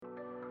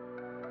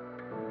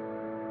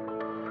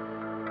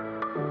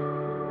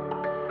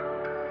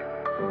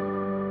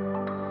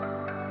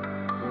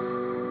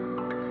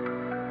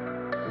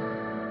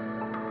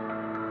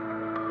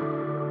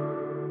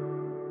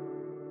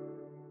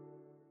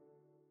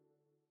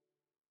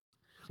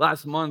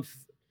Last month,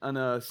 on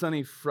a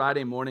sunny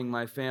Friday morning,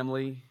 my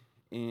family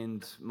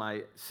and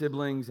my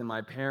siblings and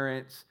my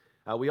parents,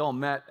 we all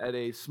met at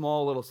a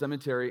small little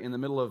cemetery in the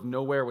middle of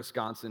nowhere,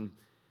 Wisconsin.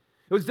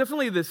 It was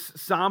definitely this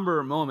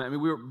somber moment. I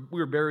mean, we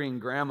were burying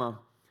Grandma,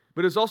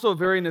 but it was also a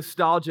very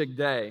nostalgic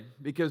day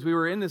because we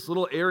were in this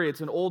little area.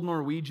 It's an old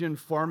Norwegian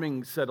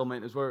farming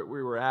settlement, is where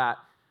we were at.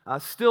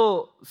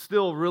 Still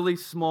really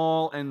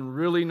small and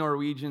really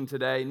Norwegian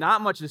today.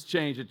 Not much has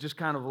changed. It just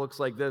kind of looks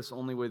like this,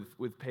 only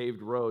with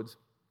paved roads.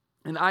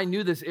 And I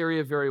knew this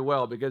area very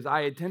well because I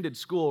attended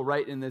school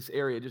right in this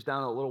area, just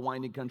down a little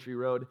winding country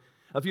road.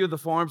 A few of the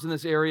farms in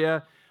this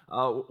area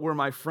were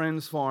my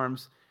friends'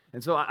 farms.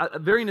 And so a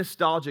very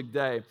nostalgic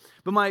day.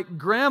 But my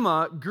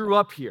grandma grew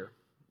up here.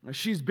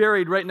 She's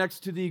buried right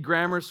next to the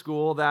grammar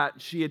school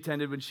that she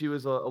attended when she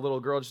was a little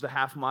girl, just a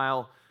half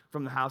mile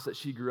from the house that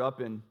she grew up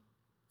in.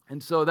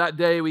 And so that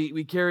day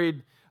we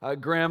carried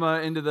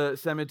Grandma into the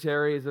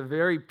cemetery. It's a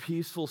very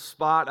peaceful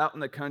spot out in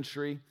the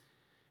country.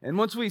 And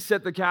once we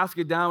set the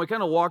casket down, we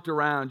kind of walked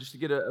around just to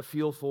get a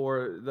feel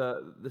for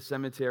the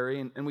cemetery.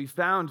 And we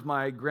found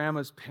my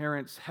grandma's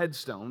parents'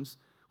 headstones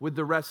with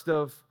the rest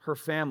of her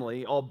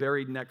family all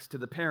buried next to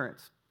the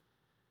parents.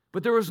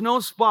 But there was no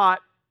spot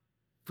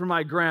for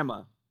my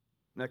grandma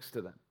next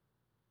to them.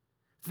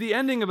 It's the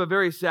ending of a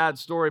very sad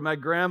story. My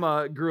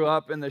grandma grew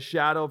up in the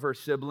shadow of her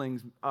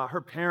siblings.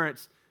 Her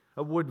parents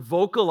would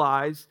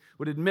vocalize,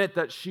 would admit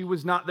that she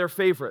was not their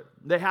favorite.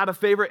 They had a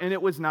favorite and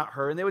it was not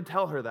her, and they would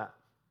tell her that.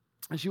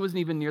 And she wasn't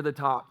even near the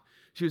top.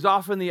 She was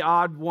often the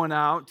odd one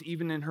out,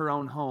 even in her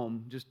own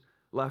home, just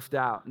left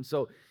out. And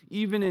so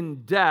even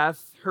in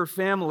death, her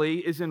family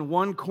is in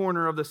one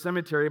corner of the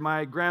cemetery.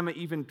 My grandma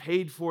even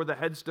paid for the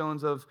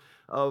headstones of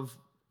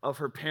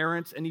her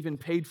parents and even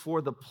paid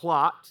for the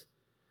plot.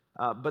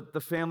 But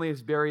the family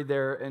is buried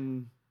there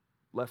and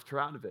left her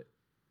out of it.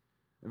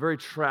 A very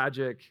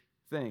tragic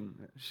thing.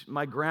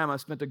 My grandma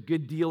spent a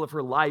good deal of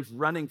her life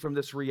running from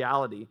this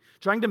reality,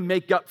 trying to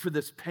make up for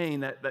this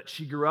pain that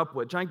she grew up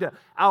with, trying to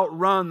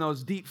outrun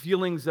those deep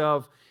feelings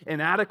of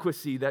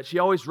inadequacy that she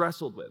always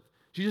wrestled with.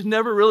 She just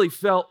never really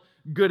felt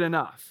good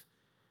enough.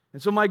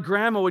 And so my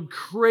grandma would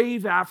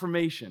crave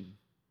affirmation,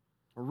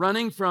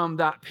 running from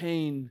that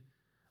pain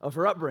of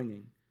her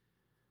upbringing.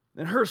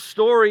 And her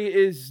story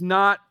is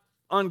not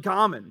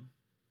uncommon.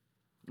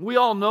 We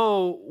all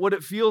know what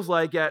it feels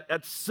like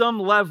at some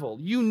level.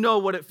 You know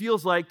what it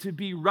feels like to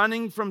be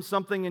running from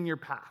something in your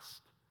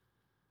past.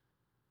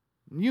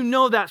 You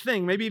know that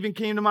thing, maybe even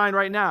came to mind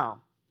right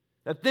now.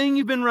 That thing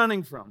you've been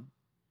running from.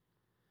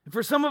 And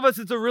for some of us,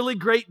 it's a really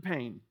great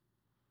pain.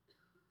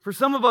 For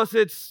some of us,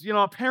 it's,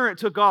 a parent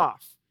took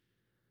off.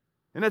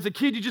 And as a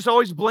kid, you just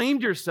always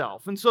blamed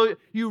yourself. And so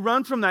you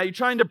run from that. You're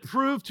trying to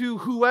prove to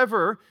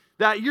whoever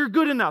that you're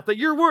good enough, that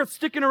you're worth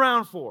sticking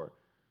around for.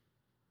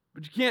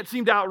 But you can't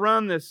seem to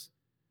outrun this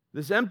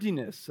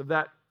emptiness of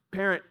that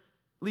parent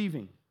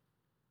leaving.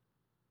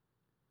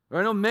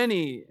 I know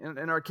many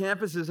in our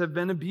campuses have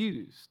been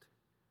abused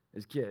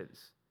as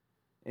kids.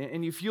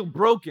 And you feel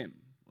broken,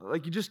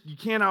 like you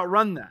can't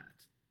outrun that.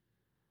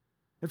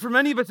 And for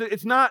many of us,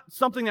 it's not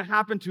something that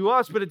happened to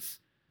us, but it's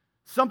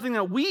something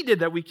that we did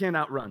that we can't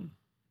outrun.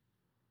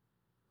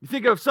 You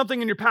think of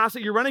something in your past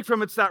that you're running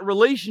from, it's that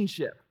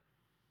relationship.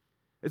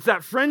 It's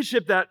that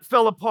friendship that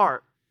fell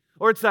apart.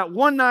 Or it's that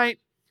one night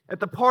at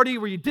the party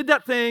where you did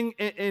that thing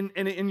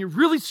and you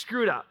really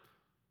screwed up.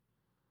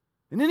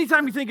 And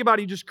anytime you think about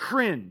it, you just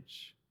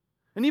cringe.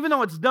 And even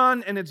though it's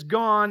done and it's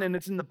gone and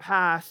it's in the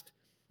past,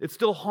 it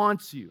still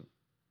haunts you,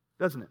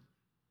 doesn't it?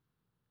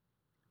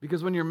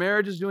 Because when your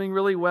marriage is doing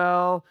really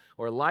well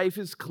or life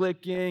is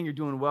clicking, you're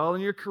doing well in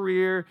your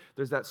career,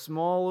 there's that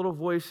small little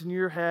voice in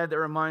your head that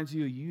reminds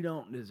you, you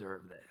don't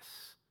deserve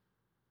this.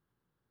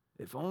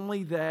 If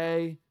only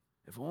they...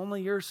 If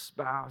only your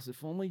spouse,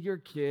 if only your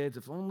kids,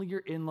 if only your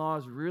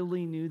in-laws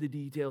really knew the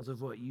details of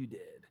what you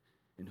did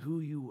and who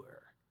you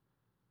were.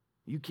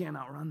 You can't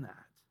outrun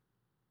that.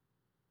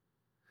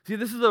 See,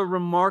 this is a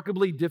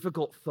remarkably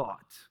difficult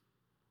thought.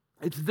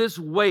 It's this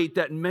weight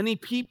that many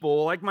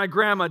people, like my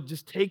grandma,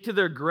 just take to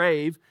their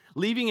grave,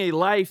 leaving a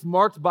life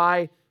marked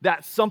by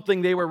that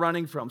something they were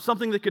running from,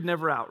 something they could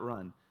never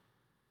outrun.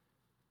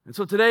 And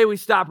so today we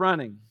stop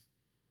running.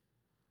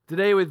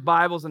 Today, with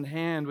Bibles in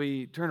hand,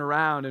 we turn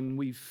around and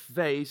we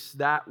face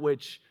that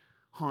which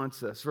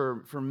haunts us.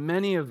 For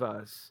many of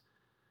us,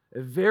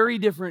 a very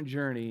different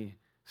journey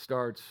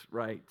starts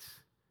right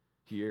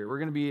here. We're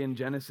going to be in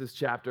Genesis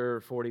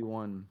chapter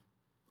 41.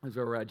 That's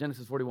where we're at.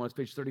 Genesis 41 is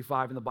page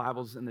 35 in the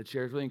Bibles in the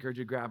chairs. Really encourage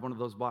you to grab one of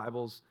those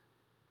Bibles.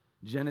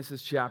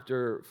 Genesis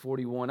chapter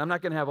 41. I'm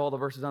not going to have all the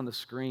verses on the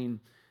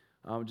screen.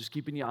 Just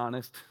keeping you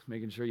honest,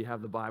 making sure you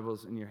have the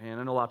Bibles in your hand.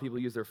 I know a lot of people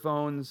use their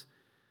phones,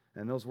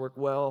 and those work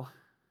well.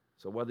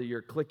 So whether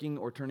you're clicking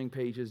or turning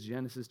pages,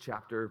 Genesis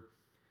chapter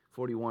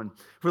 41.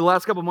 For the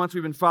last couple months,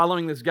 we've been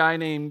following this guy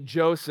named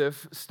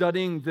Joseph,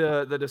 studying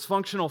the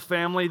dysfunctional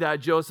family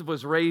that Joseph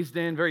was raised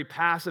in, very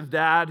passive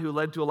dad who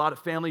led to a lot of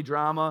family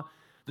drama.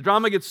 The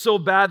drama gets so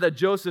bad that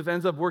Joseph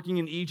ends up working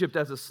in Egypt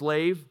as a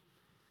slave.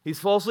 He's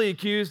falsely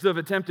accused of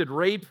attempted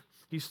rape.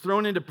 He's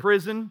thrown into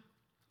prison.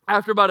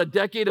 After about a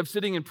decade of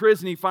sitting in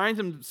prison, he finds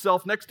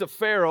himself next to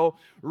Pharaoh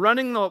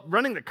running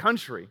the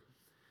country.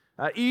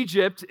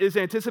 Egypt is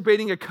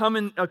anticipating a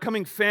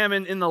coming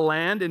famine in the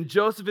land, and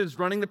Joseph is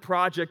running the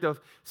project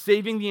of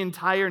saving the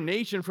entire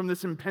nation from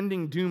this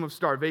impending doom of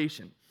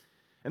starvation.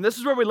 And this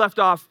is where we left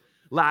off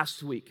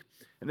last week,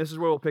 and this is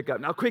where we'll pick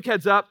up. Now, quick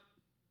heads up.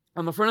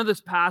 On the front of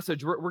this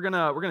passage, we're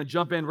gonna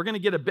jump in. We're gonna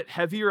get a bit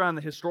heavier on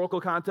the historical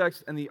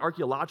context and the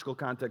archaeological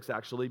context,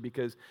 actually,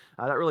 because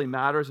that really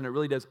matters, and it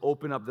really does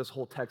open up this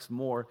whole text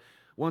more.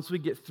 Once we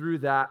get through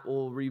that,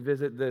 we'll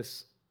revisit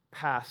this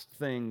past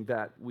thing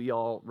that we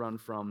all run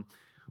from.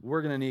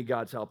 We're gonna need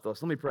God's help, though.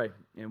 So let me pray,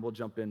 and we'll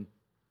jump in.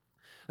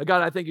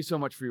 God, I thank you so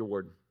much for your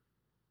word.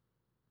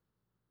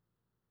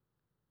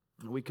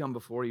 We come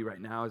before you right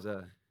now as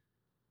a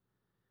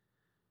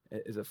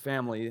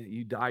family.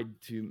 You died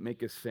to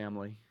make us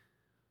family.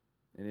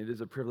 And it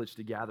is a privilege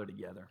to gather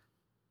together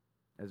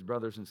as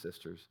brothers and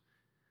sisters,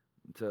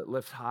 to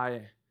lift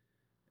high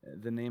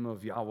the name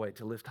of Yahweh,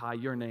 to lift high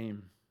your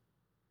name,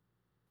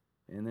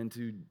 and then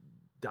to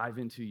dive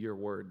into your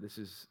word. This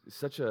is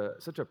such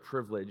a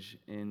privilege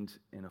and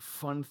a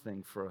fun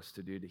thing for us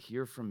to do, to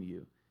hear from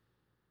you.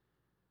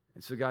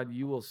 And so, God,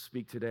 you will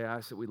speak today. I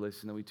ask that we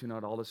listen, that we tune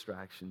out all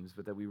distractions,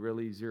 but that we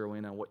really zero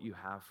in on what you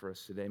have for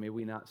us today. May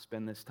we not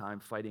spend this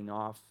time fighting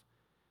off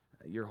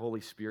your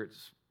Holy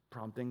Spirit's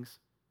promptings,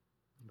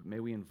 but may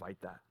we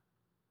invite that.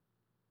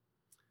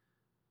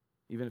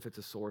 Even if it's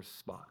a sore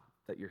spot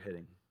that you're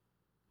hitting,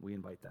 we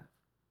invite that.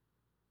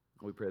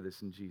 We pray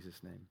this in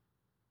Jesus' name.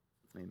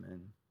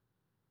 Amen.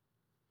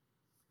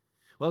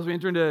 Well, as we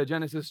enter into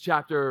Genesis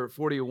chapter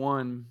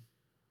 41,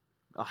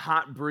 a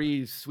hot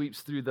breeze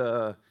sweeps through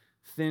the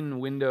thin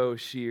window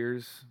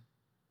shears,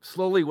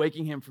 slowly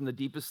waking him from the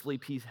deepest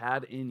sleep he's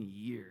had in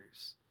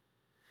years.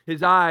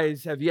 His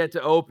eyes have yet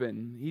to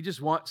open. He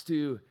just wants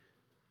to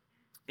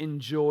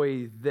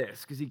enjoy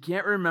this because he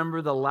can't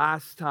remember the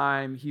last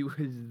time he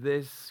was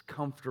this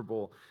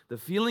comfortable. The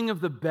feeling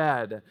of the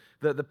bed,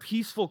 the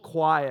peaceful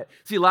quiet.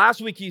 See,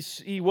 last week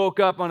he woke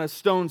up on a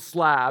stone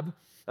slab,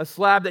 a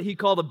slab that he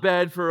called a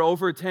bed for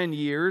over 10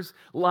 years,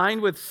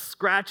 lined with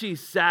scratchy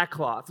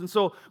sackcloth. And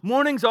so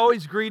mornings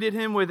always greeted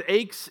him with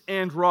aches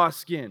and raw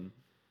skin.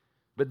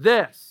 But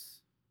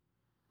this,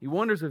 he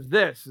wonders if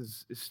this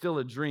is still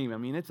a dream. I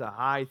mean, it's a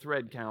high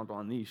thread count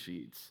on these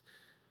sheets.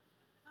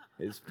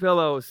 His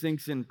pillow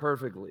sinks in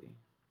perfectly.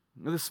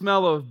 The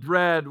smell of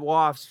bread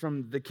wafts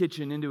from the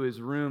kitchen into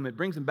his room. It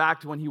brings him back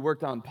to when he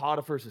worked on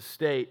Potiphar's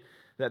estate.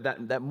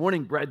 That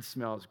morning bread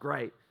smell is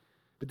great.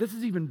 But this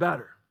is even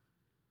better.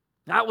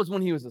 That was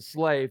when he was a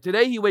slave.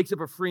 Today he wakes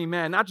up a free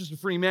man, not just a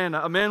free man,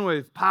 a man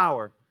with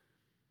power.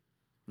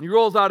 He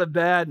rolls out of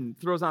bed and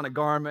throws on a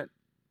garment.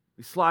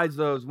 He slides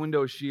those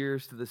window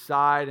shears to the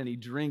side and he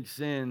drinks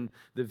in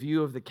the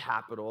view of the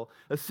capital,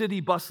 a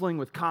city bustling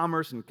with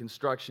commerce and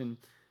construction.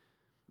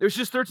 It was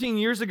just 13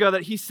 years ago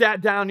that he sat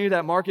down near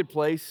that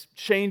marketplace,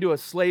 chained to a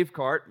slave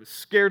cart, a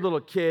scared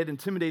little kid,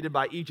 intimidated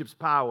by Egypt's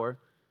power.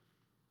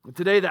 And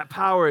today that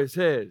power is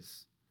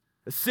his.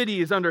 The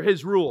city is under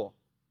his rule.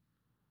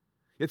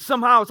 Yet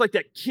somehow it's like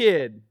that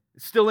kid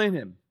is still in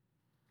him.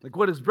 Like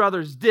what his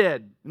brothers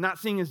did, not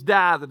seeing his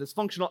dad, the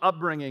dysfunctional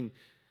upbringing,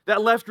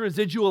 that left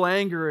residual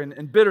anger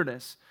and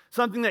bitterness,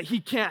 something that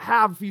he can't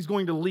have if he's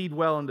going to lead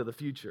well into the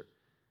future.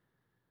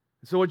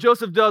 So what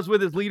Joseph does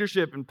with his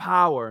leadership and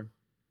power,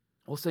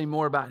 we'll say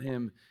more about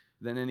him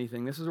than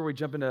anything. This is where we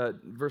jump into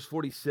verse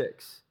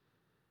 46.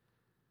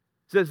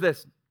 It says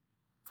this.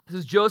 It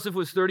says, Joseph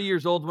was 30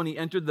 years old when he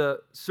entered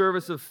the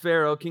service of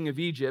Pharaoh, king of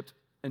Egypt.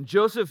 And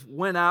Joseph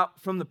went out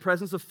from the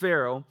presence of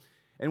Pharaoh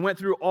and went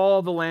through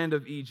all the land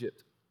of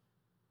Egypt.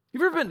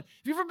 Have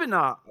you ever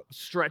been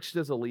stretched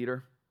as a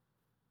leader?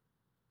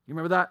 You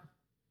remember that?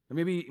 Or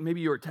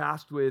maybe you were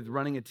tasked with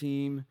running a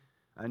team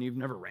and you've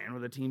never ran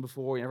with a team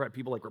before. You never had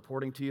people like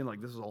reporting to you and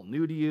like this is all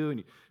new to you and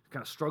you're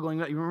kind of struggling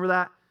with that. You remember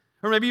that?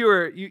 Or maybe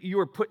you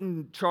were put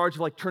in charge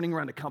of like turning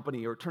around a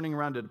company or turning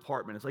around a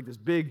department. It's like this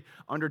big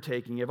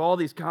undertaking. You have all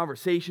these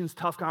conversations,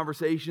 tough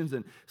conversations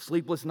and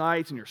sleepless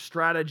nights and you're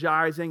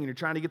strategizing and you're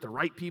trying to get the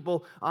right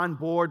people on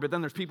board. But then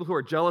there's people who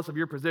are jealous of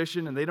your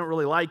position and they don't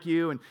really like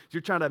you and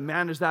you're trying to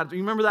manage that. You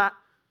remember that?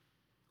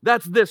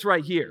 That's this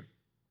right here.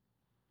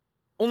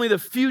 Only the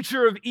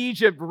future of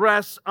Egypt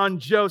rests on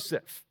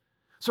Joseph.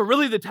 So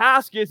really the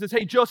task is,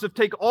 hey, Joseph,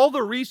 take all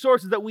the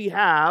resources that we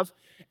have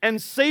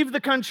and save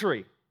the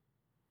country.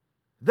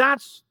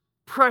 That's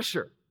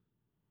pressure.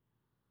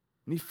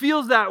 And he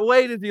feels that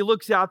weight as he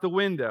looks out the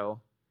window.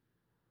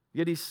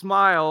 Yet he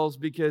smiles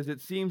because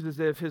it seems as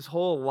if his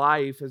whole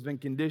life has been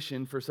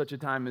conditioned for such a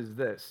time as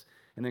this.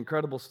 An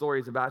incredible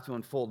story is about to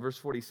unfold. Verse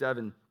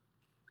 47.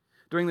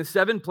 During the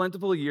 7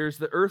 plentiful years,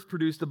 the earth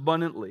produced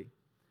abundantly.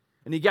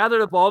 And he gathered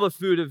up all the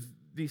food of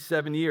these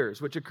 7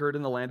 years, which occurred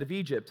in the land of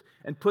Egypt,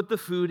 and put the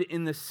food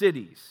in the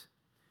cities.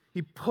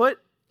 He put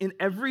in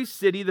every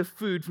city the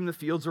food from the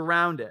fields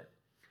around it.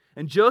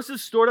 And Joseph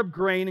stored up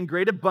grain in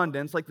great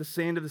abundance, like the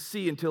sand of the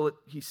sea, until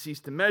he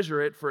ceased to measure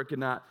it, for it could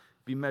not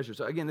be measured.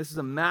 So again, this is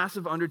a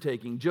massive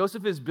undertaking.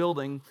 Joseph is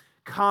building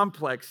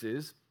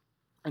complexes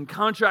and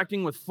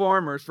contracting with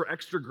farmers for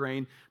extra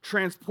grain,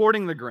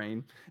 transporting the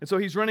grain. And so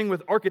he's running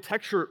with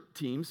architecture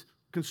teams,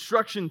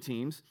 construction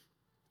teams,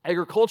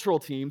 agricultural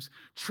teams,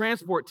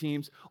 transport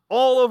teams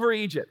all over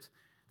Egypt.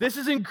 This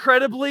is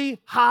incredibly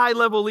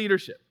high-level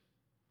leadership.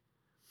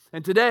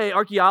 And today,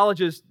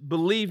 archaeologists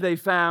believe they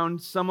found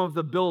some of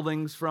the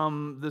buildings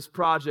from this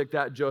project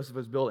that Joseph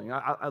was building.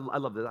 I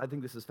love this. I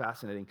think this is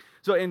fascinating.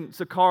 So in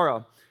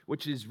Saqqara,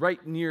 which is right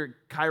near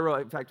Cairo,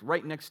 in fact,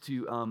 right next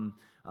to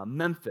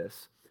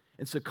Memphis,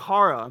 in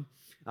Saqqara,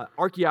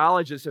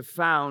 archaeologists have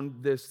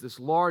found this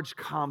large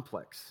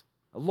complex,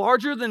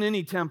 larger than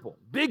any temple.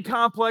 Big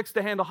complex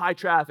to handle high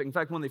traffic. In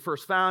fact, when they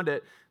first found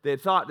it, they had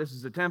thought this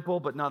is a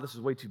temple, but no, this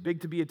is way too big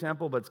to be a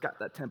temple, but it's got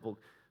that temple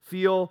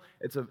feel.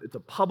 It's a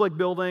public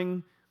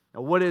building.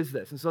 Now, what is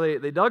this? And so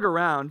they dug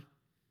around,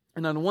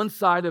 and on one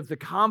side of the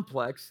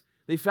complex,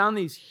 they found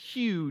these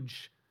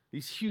huge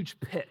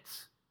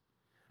pits.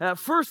 And at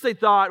first they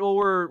thought, well,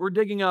 we're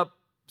digging up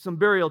some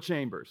burial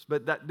chambers,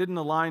 but that didn't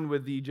align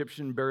with the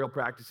Egyptian burial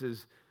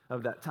practices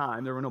of that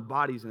time. There were no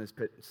bodies in these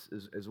pits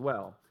as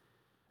well.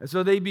 And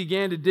so they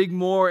began to dig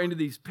more into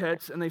these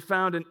pits, and they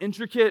found an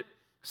intricate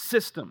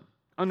system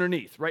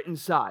underneath, right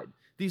inside.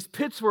 These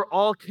pits were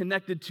all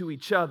connected to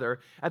each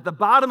other. At the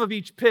bottom of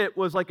each pit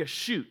was like a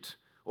chute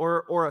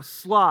or a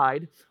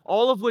slide,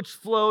 all of which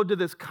flowed to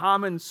this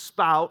common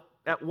spout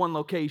at one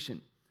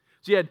location.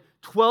 So you had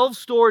 12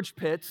 storage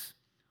pits,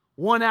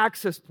 one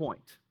access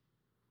point.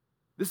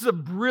 This is a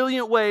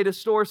brilliant way to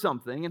store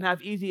something and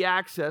have easy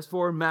access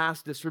for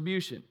mass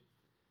distribution.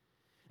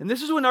 And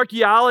this is when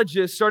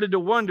archaeologists started to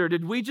wonder,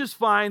 did we just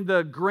find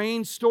the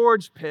grain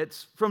storage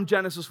pits from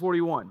Genesis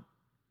 41?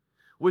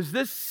 Was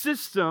this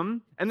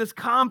system and this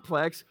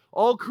complex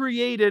all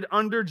created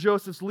under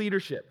Joseph's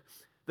leadership?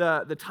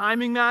 The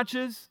timing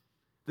matches,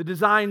 the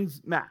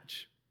designs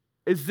match.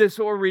 Is this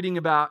what we're reading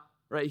about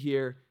right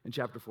here in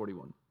chapter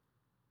 41?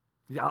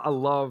 Yeah, I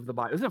love the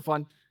Bible. Isn't it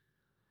fun?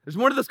 There's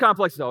more to this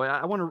complex, though.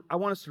 I want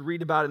us to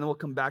read about it, and then we'll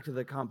come back to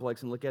the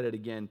complex and look at it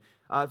again.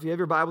 If you have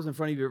your Bibles in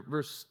front of you,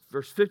 verse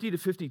 50 to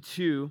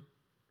 52,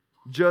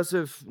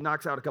 Joseph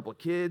knocks out a couple of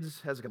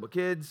kids, has a couple of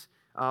kids.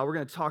 We're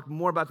going to talk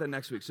more about that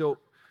next week. So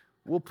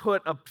we'll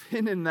put a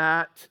pin in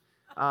that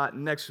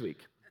next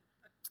week.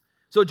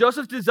 So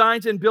Joseph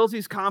designs and builds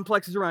these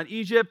complexes around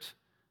Egypt,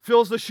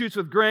 fills the chutes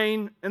with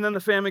grain, and then the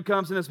famine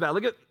comes and it's bad.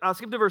 I'll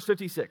skip to verse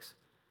 56.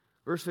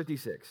 Verse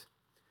 56.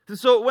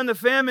 So when the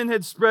famine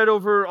had spread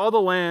over all the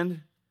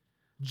land,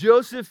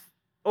 Joseph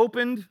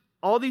opened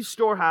all these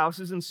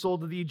storehouses and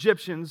sold to the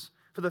Egyptians,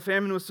 for the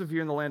famine was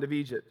severe in the land of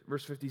Egypt.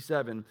 Verse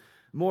 57.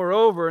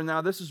 Moreover,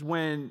 now this is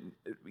when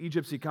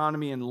Egypt's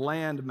economy and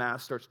land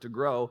mass starts to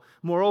grow.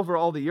 Moreover,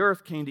 all the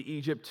earth came to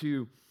Egypt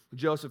to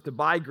Joseph to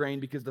buy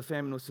grain because the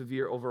famine was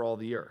severe over all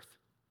the earth.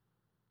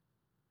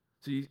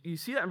 So you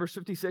see that in verse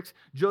 56?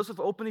 Joseph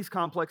opened these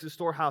complexes,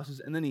 storehouses,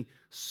 and then he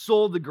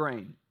sold the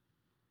grain.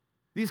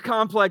 These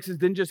complexes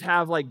didn't just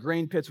have like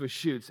grain pits with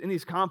chutes. In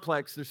these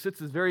complexes, there sits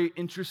this very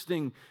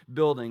interesting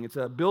building. It's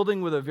a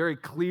building with a very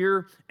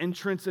clear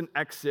entrance and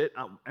exit.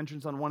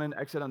 Entrance on one end,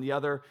 exit on the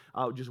other.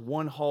 Just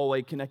one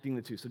hallway connecting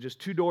the two. So just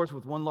two doors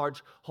with one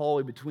large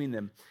hallway between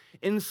them.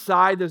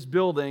 Inside this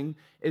building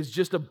is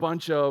just a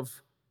bunch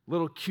of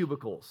little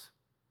cubicles.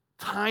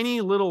 Tiny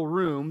little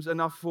rooms,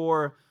 enough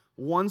for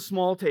one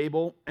small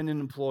table and an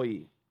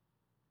employee.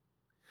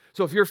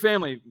 So if your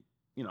family,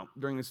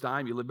 during this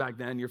time, you live back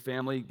then, your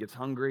family gets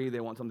hungry, they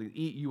want something to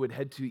eat, you would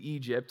head to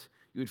Egypt,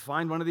 you would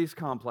find one of these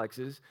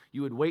complexes,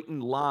 you would wait in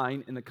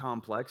line in the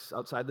complex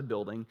outside the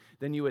building,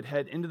 then you would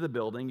head into the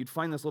building, you'd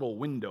find this little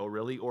window,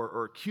 really,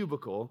 or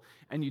cubicle,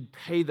 and you'd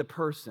pay the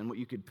person what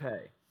you could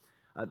pay.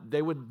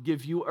 They would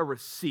give you a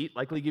receipt,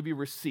 likely give you a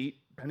receipt,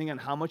 depending on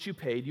how much you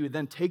paid. You would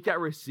then take that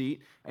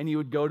receipt, and you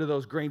would go to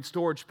those grain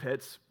storage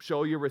pits,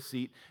 show your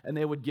receipt, and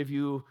they would give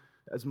you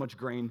as much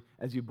grain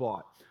as you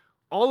bought.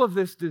 All of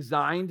this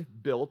designed,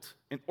 built,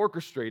 and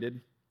orchestrated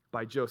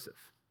by Joseph.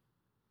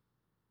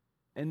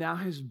 And now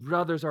his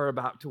brothers are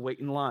about to wait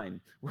in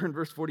line. We're in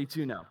verse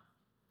 42 now.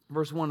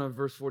 Verse 1 of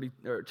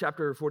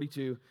chapter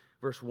 42,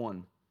 verse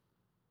 1.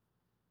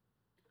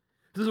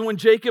 This is when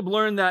Jacob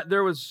learned that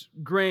there was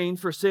grain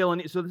for sale.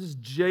 So this is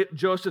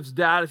Joseph's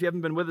dad. If you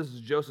haven't been with us, this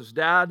is Joseph's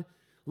dad.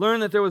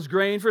 Learned that there was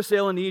grain for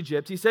sale in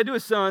Egypt. He said to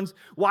his sons,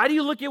 "Why do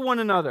you look at one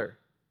another?"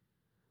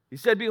 He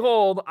said,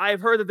 "Behold, I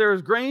have heard that there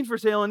is grain for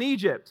sale in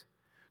Egypt.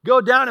 Go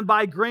down and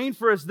buy grain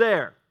for us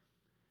there,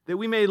 that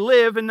we may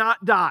live and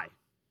not die."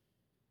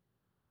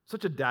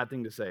 Such a dad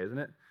thing to say, isn't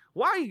it?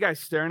 Why are you guys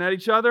staring at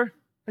each other?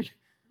 You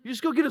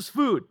just go get us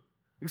food.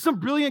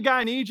 Some brilliant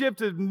guy in Egypt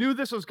knew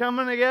this was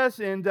coming, I guess,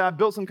 and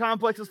built some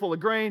complexes full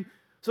of grain.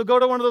 So go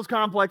to one of those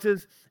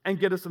complexes and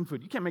get us some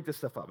food. You can't make this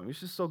stuff up.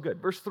 It's just so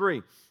good. Verse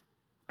 3,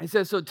 it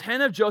says, so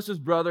 10 of Joseph's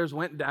brothers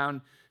went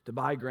down to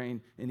buy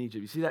grain in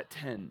Egypt. You see that?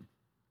 10.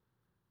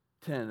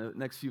 The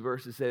next few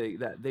verses say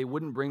that they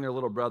wouldn't bring their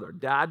little brother.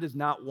 Dad does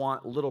not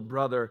want little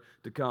brother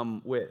to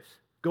come with.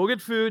 Go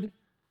get food,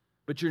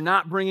 but you're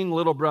not bringing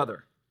little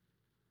brother.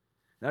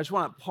 Now, I just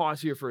want to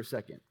pause here for a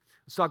second.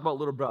 Let's talk about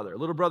little brother.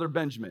 Little brother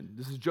Benjamin.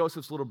 This is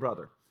Joseph's little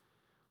brother.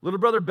 Little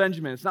brother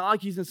Benjamin, it's not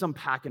like he's in some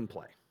pack and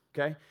play,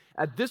 okay?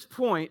 At this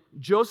point,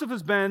 Joseph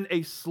has been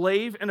a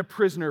slave and a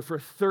prisoner for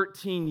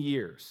 13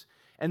 years.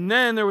 And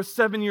then there was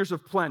 7 years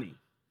of plenty.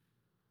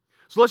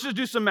 So let's just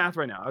do some math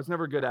right now. I was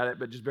never good at it,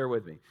 but just bear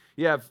with me.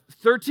 You have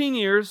 13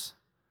 years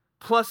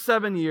plus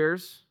 7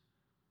 years,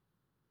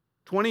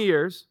 20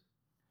 years.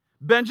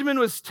 Benjamin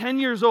was 10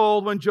 years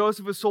old when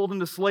Joseph was sold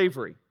into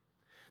slavery.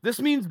 This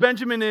means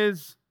Benjamin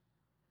is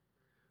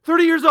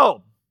 30 years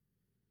old.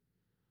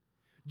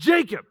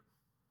 Jacob,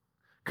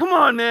 come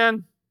on,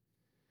 man.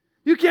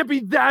 You can't be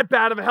that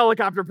bad of a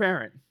helicopter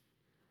parent.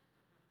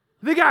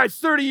 The guy's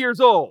 30 years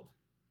old.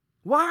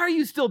 Why are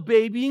you still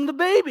babying the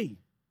baby?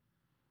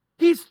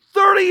 He's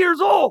 30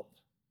 years old.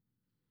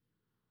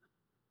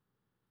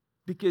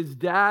 Because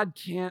dad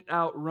can't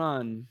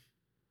outrun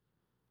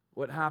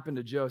what happened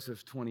to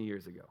Joseph 20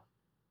 years ago.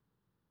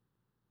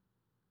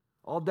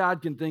 All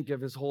dad can think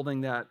of is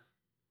holding that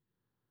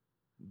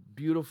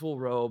beautiful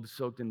robe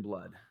soaked in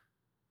blood.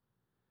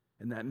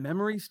 And that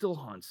memory still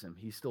haunts him.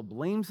 He still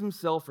blames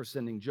himself for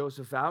sending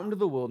Joseph out into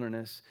the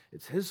wilderness.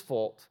 It's his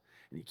fault,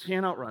 and he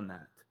can't outrun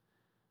that.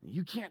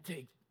 You can't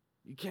take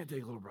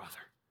little brother,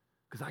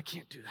 because I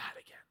can't do that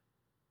again.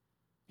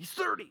 He's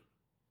 30.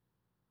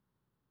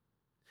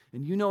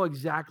 And you know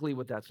exactly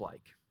what that's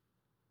like.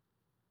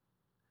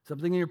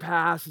 Something in your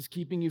past is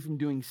keeping you from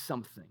doing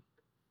something.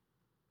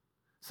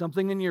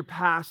 Something in your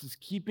past is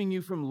keeping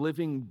you from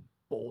living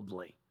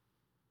boldly,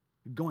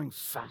 going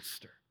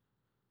faster.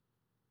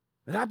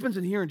 It happens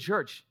in here in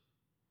church.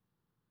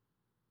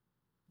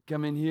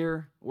 Come in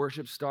here,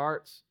 worship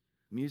starts,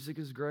 music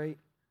is great.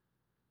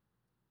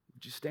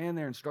 But you stand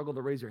there and struggle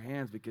to raise your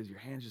hands because your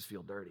hands just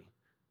feel dirty.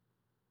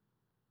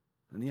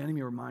 And the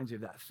enemy reminds you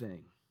of that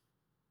thing.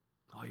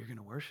 Oh, you're going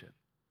to worship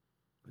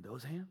with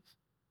those hands?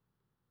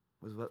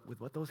 With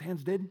what those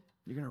hands did?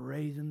 You're going to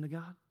raise them to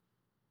God?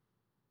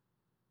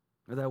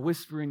 Or that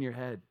whisper in your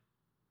head,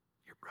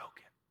 you're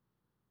broken.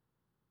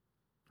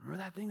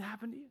 Remember that thing that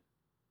happened to you?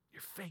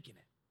 You're faking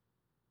it.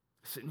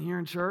 Sitting here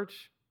in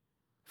church,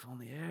 if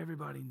only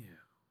everybody knew.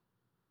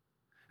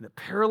 And it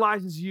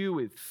paralyzes you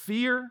with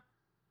fear,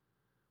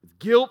 with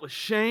guilt, with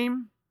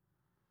shame.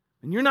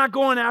 And you're not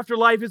going after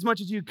life as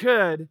much as you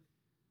could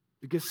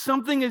because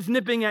something is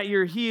nipping at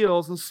your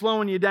heels and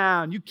slowing you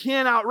down. You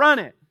can't outrun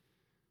it.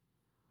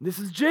 This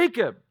is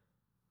Jacob.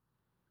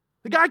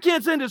 The guy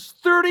can't send his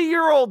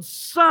 30-year-old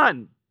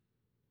son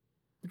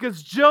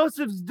because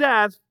Joseph's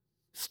death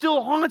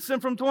still haunts him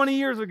from 20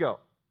 years ago.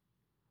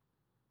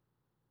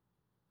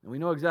 And we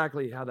know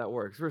exactly how that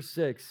works. Verse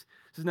 6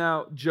 says,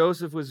 now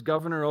Joseph was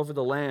governor over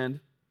the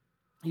land.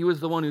 He was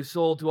the one who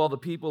sold to all the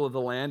people of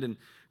the land. And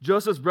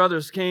Joseph's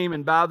brothers came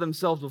and bowed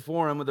themselves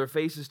before him with their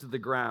faces to the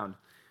ground.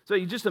 So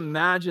you just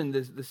imagine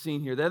the scene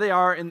here. There they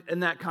are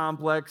in that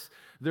complex.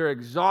 They're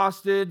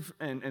exhausted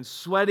and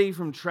sweaty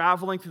from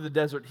traveling through the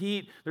desert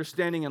heat. They're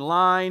standing in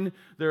line.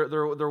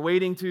 They're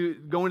waiting to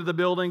go into the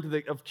building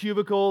of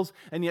cubicles.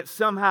 And yet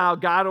somehow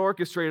God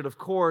orchestrated, of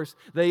course,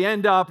 they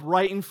end up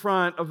right in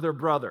front of their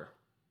brother.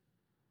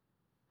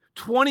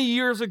 20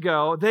 years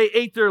ago, they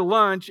ate their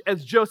lunch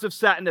as Joseph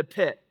sat in a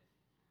pit.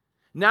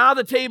 Now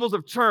the tables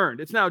have turned.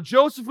 It's now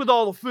Joseph with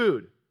all the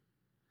food.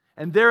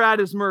 And they're at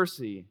his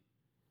mercy,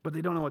 but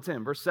they don't know it's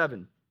him. Verse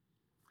 7.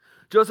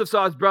 Joseph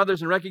saw his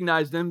brothers and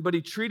recognized them, but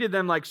he treated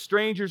them like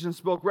strangers and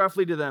spoke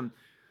roughly to them.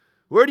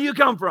 Where do you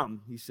come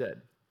from? He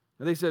said.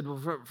 And they said,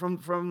 well,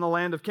 from the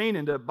land of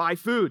Canaan to buy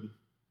food.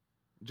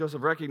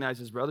 Joseph recognized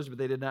his brothers, but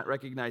they did not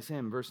recognize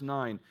him. Verse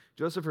 9,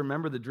 Joseph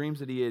remembered the dreams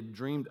that he had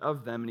dreamed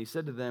of them, and he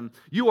said to them,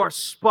 you are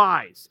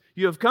spies.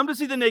 You have come to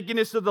see the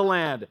nakedness of the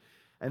land.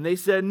 And they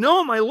said,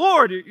 no, my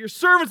lord, your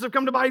servants have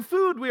come to buy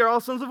food. We are all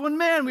sons of one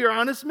man. We are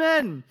honest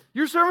men.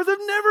 Your servants have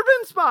never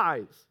been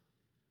spies.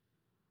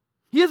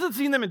 He hasn't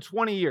seen them in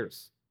 20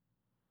 years.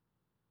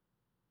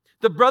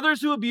 The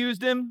brothers who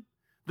abused him,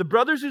 the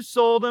brothers who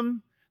sold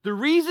him, the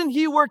reason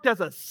he worked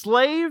as a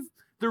slave,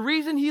 the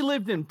reason he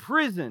lived in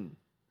prison,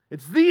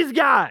 it's these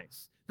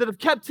guys that have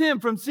kept him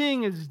from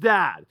seeing his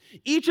dad.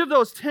 Each of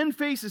those 10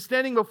 faces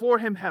standing before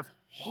him have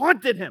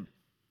haunted him,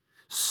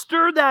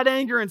 stirred that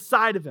anger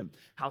inside of him.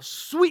 How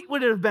sweet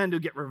would it have been to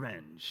get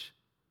revenge?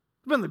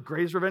 It's been the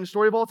greatest revenge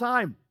story of all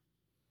time.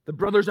 The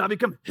brothers now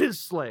become his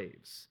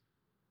slaves.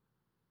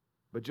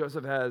 But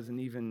Joseph has an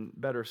even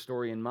better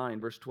story in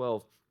mind. Verse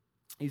 12,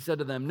 he said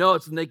to them, no,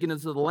 it's the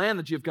nakedness of the land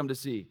that you have come to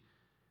see.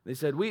 They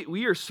said, we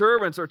your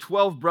servants are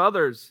 12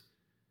 brothers.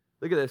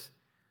 Look at this.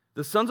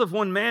 The sons of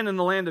one man in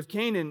the land of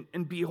Canaan,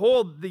 and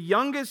behold, the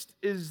youngest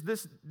is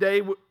this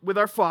day with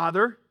our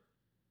father.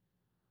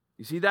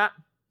 You see that?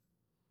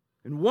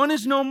 And one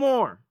is no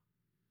more.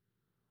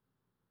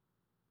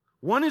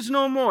 One is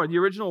no more. The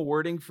original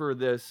wording for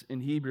this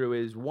in Hebrew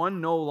is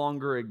one no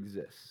longer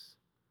exists.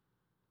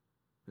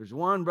 There's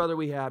one brother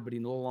we had, but he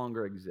no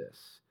longer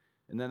exists.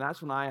 And then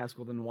that's when I ask,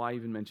 well, then why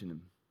even mention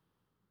him?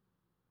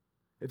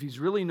 If he's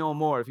really no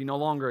more, if he no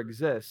longer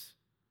exists,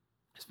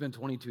 it's been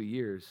 22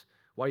 years.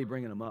 Why are you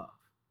bringing him up?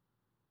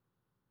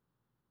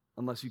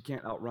 Unless you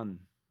can't outrun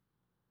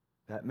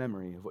that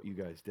memory of what you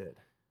guys did.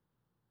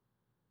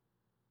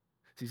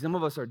 See, some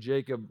of us are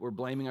Jacob. We're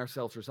blaming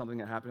ourselves for something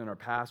that happened in our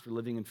past. We're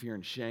living in fear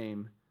and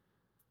shame.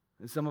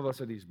 And some of us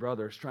are these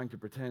brothers trying to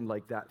pretend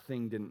like that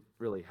thing didn't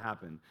really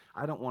happen.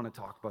 I don't want to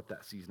talk about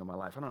that season of my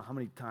life. I don't know how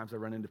many times I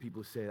run into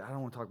people who say, I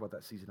don't want to talk about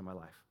that season of my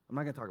life. I'm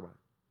not going to talk about it.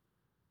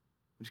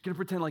 I'm just going to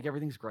pretend like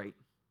everything's great.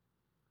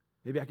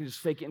 Maybe I can just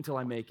fake it until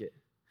I make it.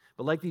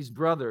 But like these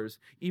brothers,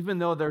 even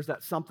though there's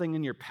that something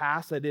in your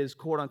past that is,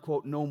 quote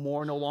unquote, no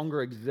more, no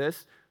longer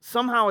exists,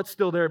 somehow it's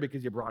still there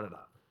because you brought it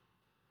up.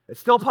 It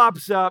still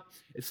pops up.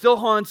 It still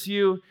haunts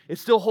you. It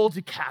still holds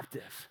you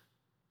captive.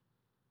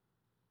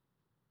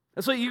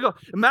 And so you go,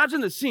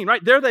 imagine the scene,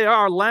 right? There they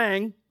are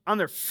laying on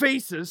their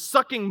faces,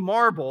 sucking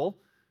marble,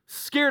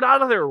 scared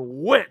out of their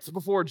wits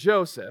before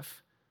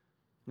Joseph.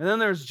 And then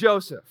there's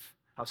Joseph.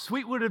 How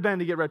sweet would it have been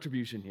to get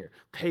retribution here?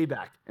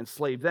 Payback,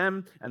 enslave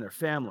them and their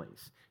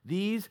families.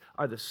 These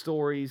are the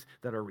stories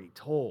that are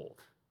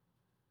retold.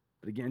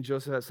 But again,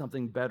 Joseph has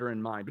something better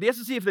in mind. But he has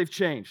to see if they've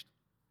changed.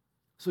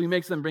 So he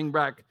makes them bring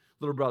back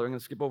little brother. I'm going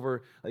to skip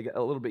over like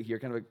a little bit here,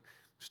 kind of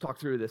just talk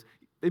through this.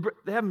 They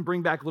have him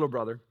bring back little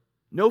brother.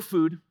 No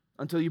food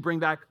until you bring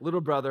back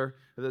little brother,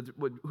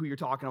 who you're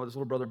talking about, this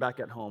little brother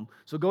back at home.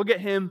 So go get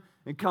him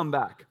and come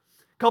back.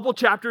 Couple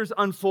chapters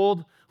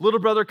unfold. Little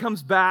brother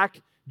comes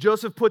back.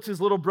 Joseph puts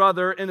his little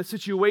brother in a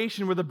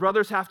situation where the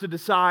brothers have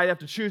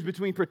to choose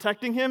between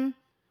protecting him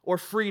or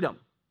freedom.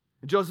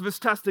 And Joseph is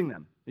testing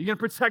them. Are you going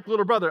to protect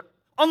little brother?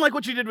 Unlike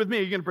what you did with me,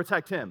 you're going to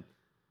protect him.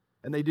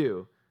 And they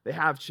do. They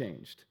have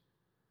changed.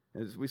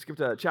 As we skip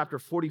to chapter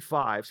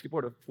 45, skip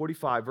over to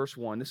 45, verse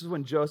 1. This is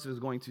when Joseph is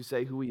going to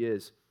say who he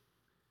is.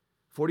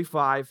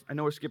 45, I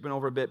know we're skipping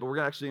over a bit, but we're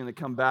actually going to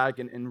come back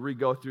and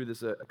re-go through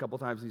this a couple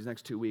times in these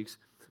next 2 weeks.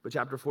 But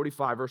chapter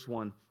 45, verse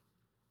 1. It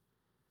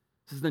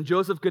says, Then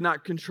Joseph could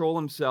not control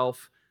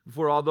himself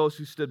before all those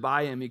who stood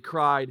by him. He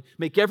cried,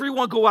 Make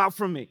everyone go out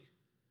from me.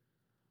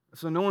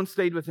 So no one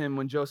stayed with him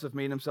when Joseph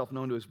made himself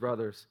known to his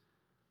brothers.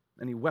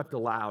 And he wept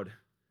aloud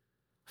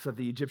so that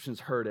the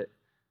Egyptians heard it,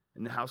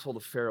 and the household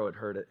of Pharaoh had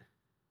heard it.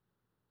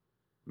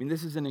 I mean,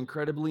 this is an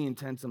incredibly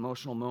intense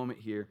emotional moment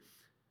here.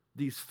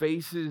 These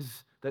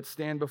faces that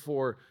stand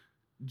before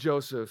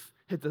Joseph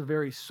hit the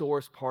very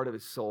source part of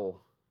his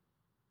soul.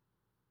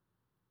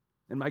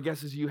 And my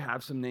guess is you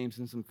have some names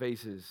and some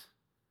faces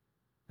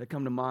that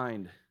come to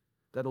mind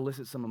that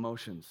elicit some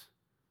emotions.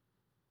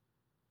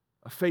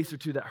 A face or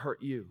two that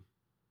hurt you.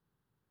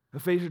 A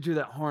face or two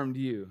that harmed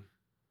you.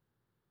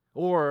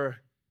 Or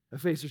a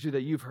face or two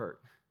that you've hurt.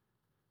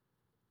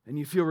 And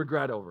you feel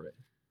regret over it.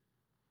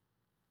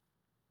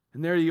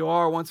 And there you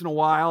are once in a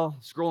while,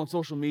 scrolling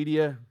social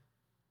media,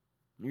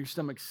 and your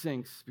stomach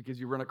sinks because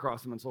you run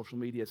across them on social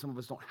media. Some of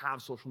us don't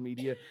have social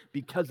media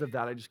because of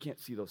that. I just can't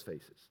see those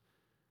faces.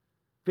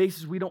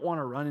 Faces we don't want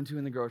to run into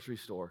in the grocery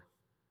store.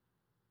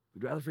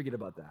 We'd rather forget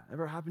about that.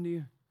 Ever happened to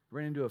you?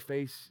 Ran into a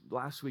face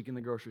last week in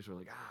the grocery store,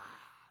 like,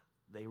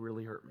 they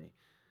really hurt me.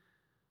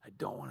 I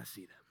don't want to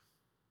see them.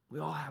 We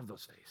all have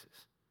those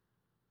faces.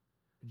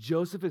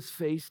 Joseph is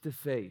face to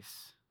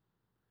face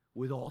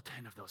with all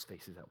 10 of those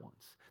faces at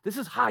once. This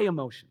is high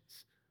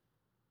emotions.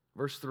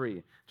 Verse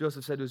 3,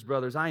 Joseph said to his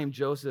brothers, I am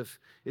Joseph.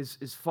 Is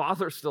his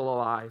father still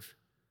alive?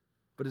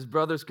 But his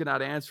brothers could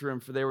not answer him,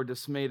 for they were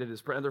dismayed at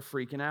his prayer. They're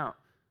freaking out.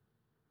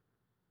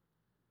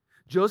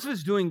 Joseph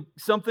is doing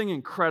something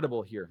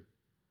incredible here.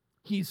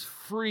 He's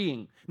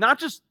freeing, not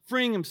just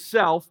freeing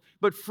himself,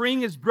 but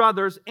freeing his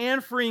brothers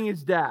and freeing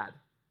his dad.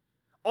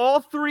 All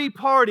three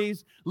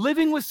parties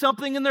living with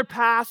something in their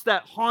past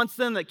that haunts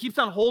them, that keeps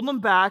on holding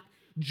them back.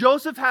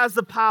 Joseph has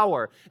the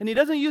power, and he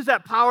doesn't use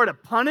that power to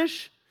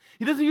punish.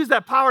 He doesn't use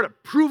that power to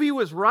prove he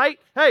was right.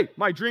 Hey,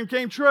 my dream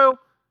came true.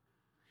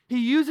 He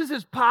uses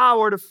his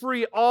power to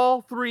free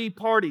all three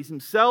parties,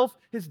 himself,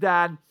 his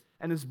dad,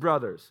 and his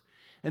brothers.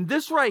 And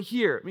this right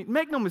here, I mean,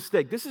 make no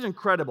mistake, this is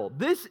incredible.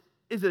 This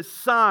is a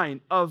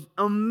sign of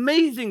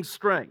amazing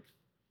strength.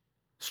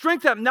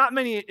 Strength that not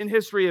many in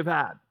history have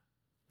had.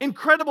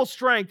 Incredible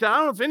strength. I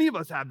don't know if any of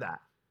us have that.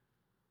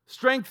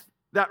 Strength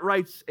that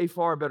writes a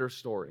far better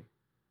story.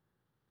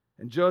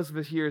 And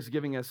Joseph here is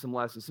giving us some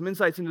lessons, some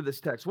insights into this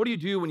text. What do you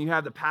do when you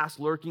have the past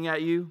lurking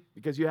at you?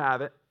 Because you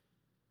have it.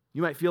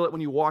 You might feel it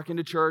when you walk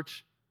into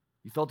church.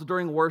 You felt it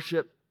during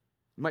worship.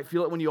 You might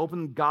feel it when you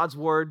open God's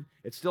word.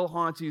 It still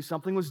haunts you.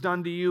 Something was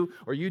done to you,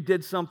 or you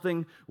did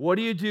something. What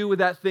do you do with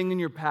that thing in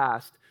your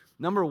past?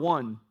 Number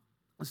one,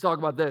 let's talk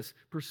about this.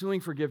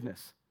 Pursuing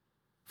forgiveness.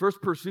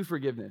 First, pursue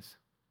forgiveness.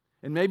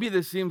 And maybe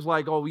this seems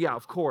like, oh yeah,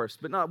 of course.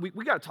 But no,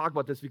 we got to talk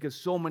about this because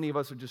so many of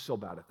us are just so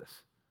bad at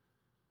this.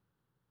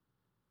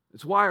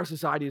 It's why our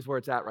society is where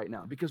it's at right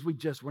now, because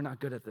we're not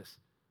good at this.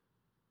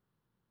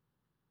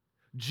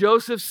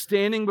 Joseph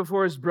standing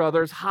before his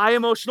brothers, high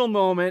emotional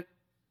moment.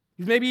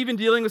 He's maybe even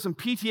dealing with some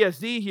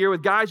PTSD here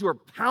with guys who are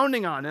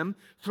pounding on him,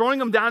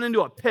 throwing him down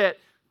into a pit,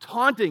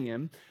 taunting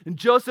him, and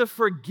Joseph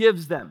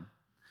forgives them.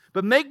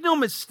 But make no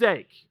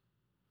mistake,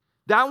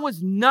 that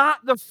was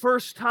not the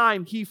first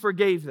time he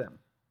forgave them.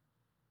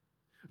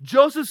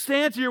 Joseph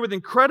stands here with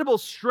incredible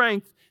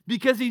strength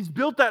because he's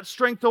built that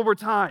strength over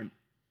time.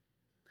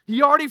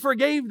 He already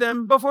forgave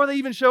them before they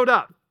even showed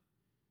up.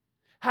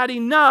 Had he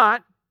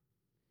not,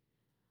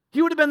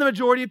 he would have been the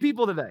majority of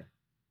people today.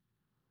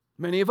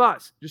 Many of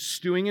us just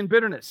stewing in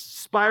bitterness,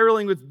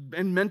 spiraling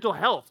in mental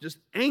health, just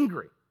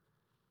angry.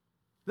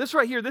 This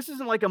right here, this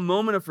isn't like a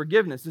moment of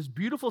forgiveness. This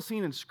beautiful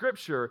scene in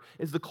Scripture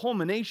is the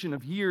culmination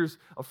of years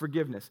of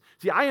forgiveness.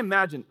 See, I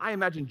imagine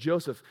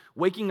Joseph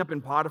waking up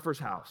in Potiphar's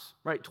house,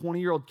 right?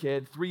 20-year-old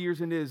kid, 3 years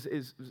into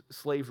his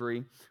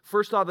slavery.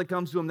 First thought that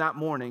comes to him that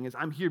morning is,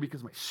 I'm here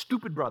because of my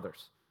stupid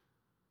brothers.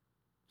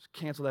 Just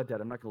cancel that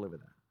debt. I'm not going to live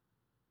with that.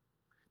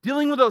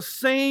 Dealing with those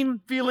same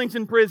feelings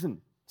in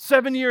prison.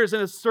 7 years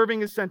and is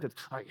serving his sentence.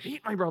 I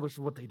hate my brothers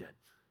for what they did.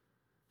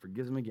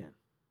 Forgives them again.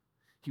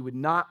 He would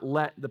not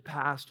let the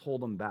past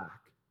hold him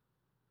back.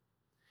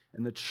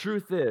 And the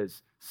truth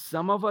is,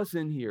 some of us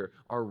in here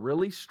are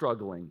really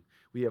struggling.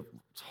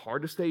 It's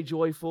hard to stay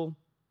joyful.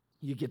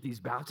 You get these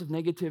bouts of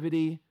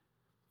negativity,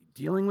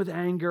 dealing with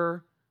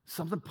anger.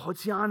 Something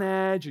puts you on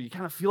edge, or you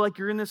kind of feel like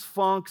you're in this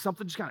funk.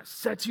 Something just kind of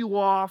sets you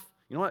off.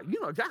 You know what? You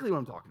know exactly what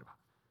I'm talking about.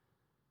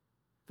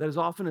 That is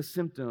often a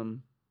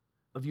symptom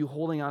of you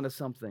holding on to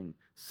something.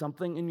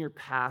 Something in your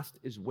past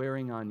is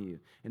wearing on you.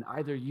 And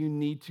either you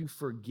need to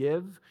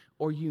forgive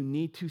or you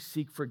need to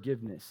seek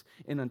forgiveness.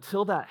 And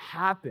until that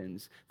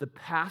happens, the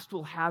past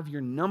will have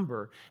your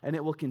number and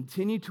it will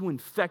continue to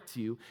infect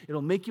you.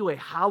 It'll make you a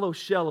hollow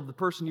shell of the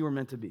person you were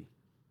meant to be.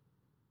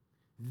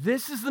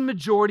 This is the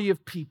majority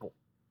of people.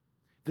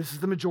 This is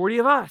the majority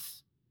of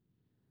us.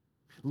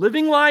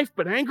 Living life,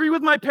 but angry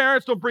with my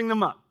parents, don't bring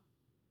them up.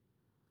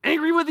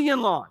 Angry with the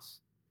in-laws.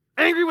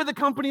 Angry with the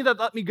company that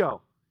let me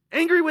go.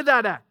 Angry with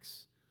that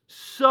ex.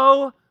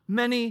 So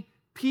many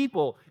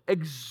people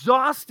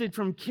exhausted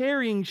from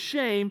carrying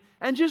shame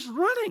and just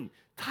running.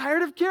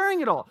 Tired of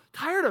carrying it all.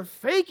 Tired of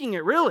faking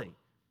it, really.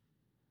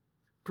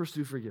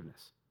 Pursue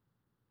forgiveness.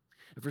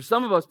 And for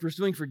some of us,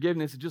 pursuing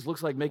forgiveness, it just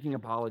looks like making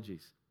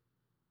apologies.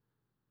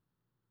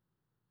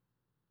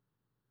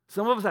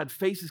 Some of us had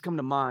faces come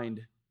to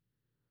mind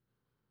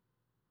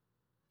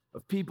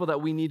of people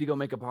that we need to go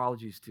make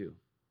apologies to.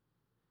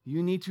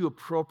 You need to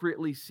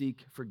appropriately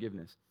seek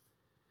forgiveness.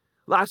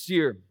 Last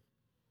year,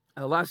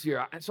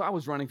 so I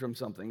was running from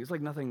something. It's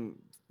like nothing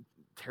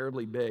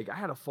terribly big. I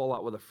had a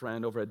fallout with a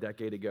friend over a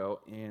decade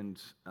ago,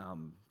 and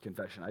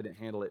confession, I didn't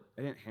handle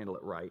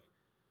it right.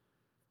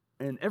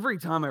 And every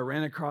time I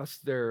ran across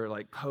their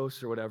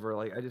posts or whatever,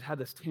 I just had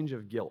this tinge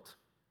of guilt.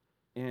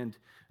 And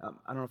I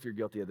don't know if you're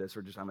guilty of this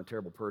or just I'm a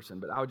terrible person,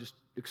 but I would just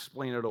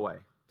explain it away.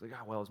 It's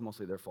like, well, it's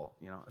mostly their fault.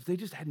 If they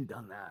just hadn't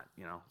done that,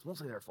 it's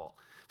mostly their fault.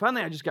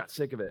 Finally, I just got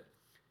sick of it,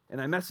 and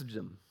I messaged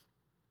them.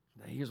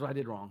 Here's what I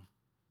did wrong.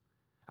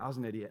 I was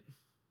an idiot.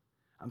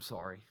 I'm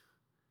sorry.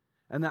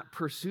 And that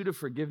pursuit of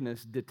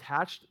forgiveness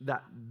detached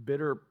that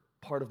bitter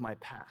part of my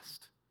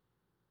past.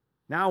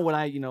 Now when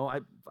I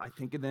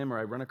think of them or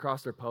I run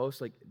across their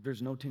posts,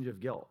 there's no tinge of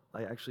guilt.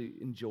 I actually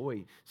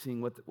enjoy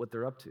seeing what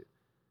they're up to.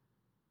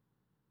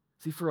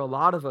 See, for a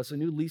lot of us, a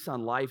new lease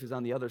on life is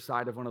on the other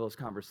side of one of those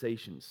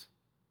conversations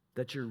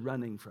that you're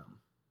running from.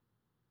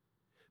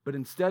 But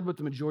instead, what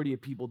the majority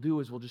of people do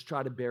is we'll just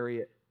try to bury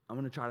it. I'm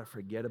going to try to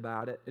forget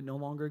about it. It no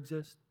longer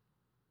exists.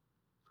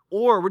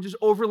 Or we're just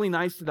overly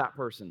nice to that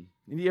person.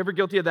 You ever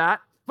guilty of that?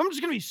 I'm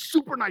just going to be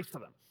super nice to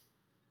them.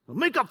 We'll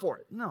make up for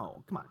it.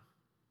 No, come on.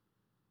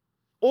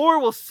 Or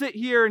we'll sit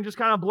here and just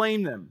kind of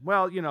blame them.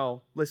 Well,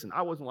 listen,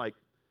 I wasn't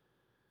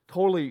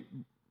totally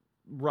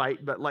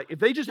right, but if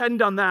they just hadn't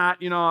done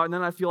that, and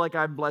then I feel like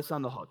I'm blessed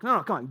on the hook.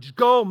 No, come on, just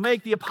go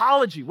make the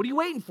apology. What are you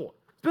waiting for?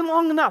 It's been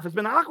long enough. It's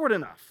been awkward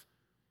enough.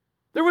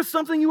 There was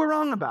something you were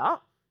wrong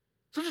about.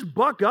 So just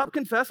buck up,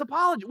 confess,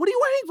 apology. What are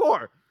you waiting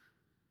for?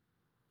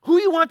 Who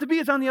you want to be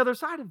is on the other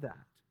side of that.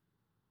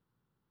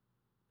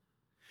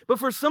 But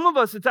for some of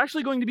us, it's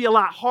actually going to be a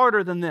lot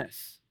harder than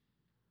this.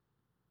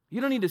 You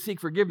don't need to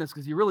seek forgiveness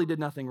because you really did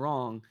nothing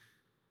wrong.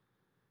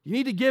 You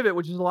need to give it,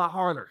 which is a lot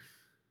harder.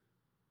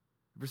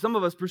 For some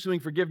of us, pursuing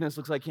forgiveness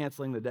looks like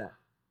canceling the debt.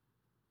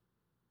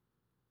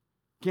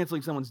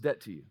 Canceling someone's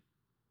debt to you.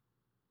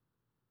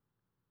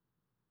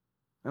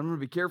 I'm going to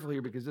be careful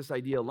here because this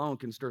idea alone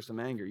can stir some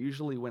anger.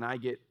 Usually when I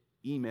get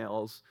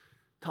emails,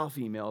 tough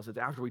emails, it's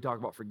after we talk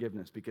about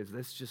forgiveness because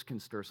this just can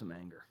stir some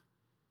anger.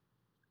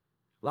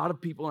 A lot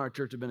of people in our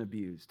church have been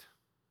abused.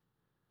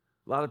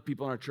 A lot of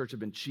people in our church have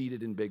been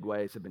cheated in big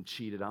ways, have been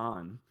cheated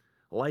on.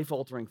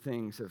 Life-altering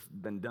things have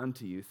been done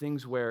to you.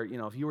 Things where,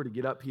 if you were to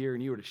get up here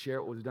and you were to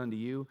share what was done to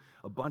you,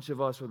 a bunch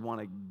of us would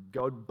want to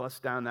go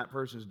bust down that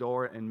person's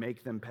door and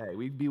make them pay.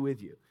 We'd be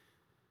with you.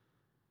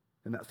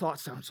 And that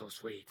thought sounds so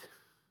sweet.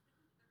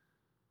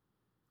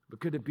 But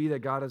could it be that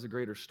God has a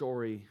greater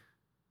story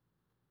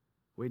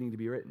waiting to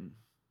be written?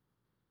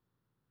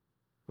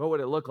 What would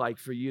it look like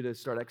for you to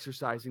start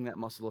exercising that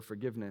muscle of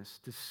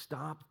forgiveness, to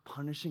stop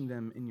punishing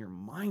them in your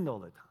mind all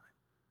the time,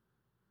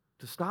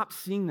 to stop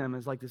seeing them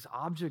as this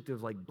object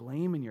of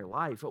blame in your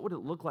life? What would it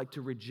look like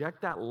to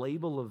reject that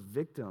label of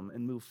victim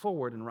and move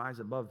forward and rise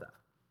above that?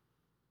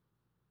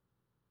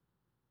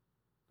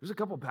 There's a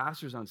couple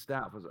pastors on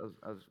staff.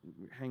 I was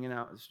hanging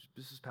out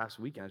this past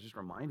weekend. I was just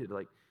reminded,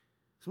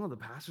 some of the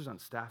pastors on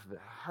staff have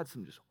had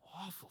some just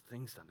awful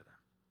things done to them.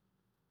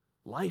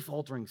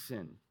 life-altering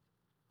sin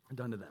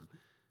done to them. I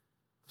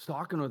was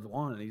talking with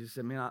one, and he just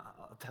said, man,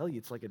 I'll tell you,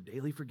 it's like a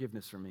daily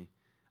forgiveness for me.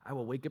 I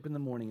will wake up in the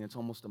morning, and it's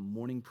almost a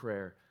morning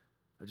prayer.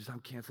 I'm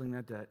canceling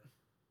that debt.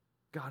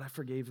 God, I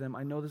forgave them.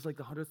 I know this is like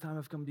the 100th time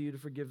I've come to you to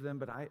forgive them,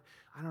 but I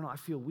don't know, I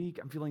feel weak.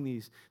 I'm feeling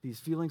these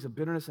feelings of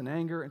bitterness and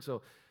anger, and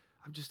so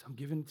I'm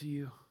giving it to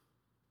you.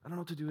 I don't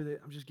know what to do with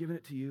it. I'm just giving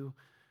it to you.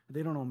 And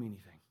they don't owe me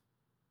anything.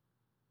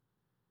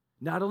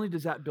 Not only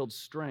does that build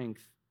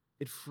strength,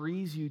 it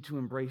frees you to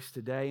embrace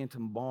today and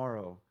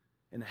tomorrow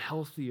in a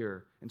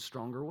healthier and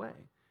stronger way.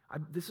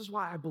 This is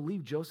why I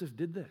believe Joseph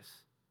did this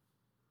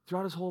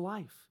throughout his whole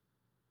life.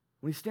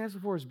 When he stands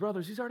before his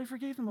brothers, he's already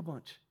forgave them a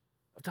bunch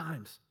of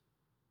times.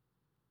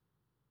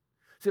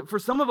 See, for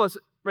some of us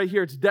right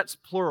here, it's debts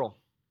plural.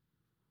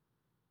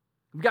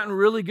 We've gotten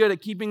really good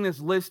at keeping this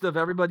list of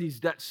everybody's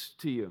debts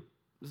to you.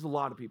 This is a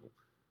lot of people.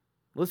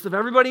 List of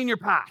everybody in your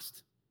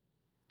past.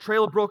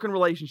 Trail of broken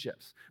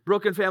relationships,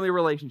 broken family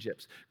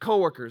relationships,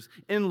 coworkers,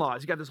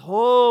 in-laws. You got this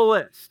whole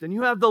list, and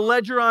you have the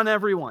ledger on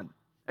everyone.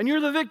 And you're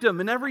the victim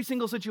in every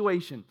single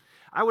situation.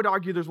 I would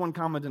argue there's one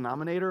common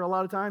denominator a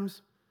lot of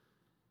times.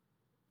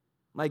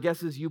 My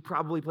guess is you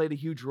probably played a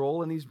huge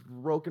role in these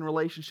broken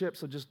relationships,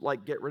 so just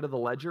get rid of the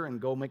ledger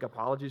and go make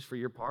apologies for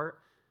your part.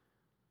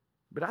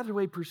 But either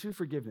way, pursue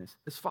forgiveness.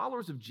 As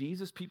followers of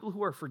Jesus, people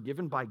who are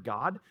forgiven by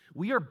God,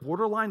 we are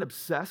borderline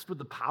obsessed with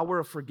the power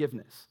of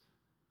forgiveness.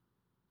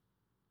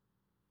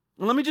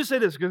 And let me just say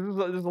this, because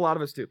there's a lot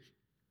of us too.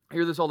 I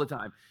hear this all the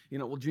time.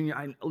 Well, Junior,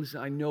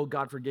 I know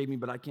God forgave me,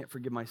 but I can't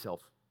forgive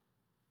myself.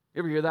 You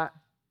ever hear that?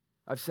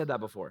 I've said that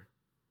before.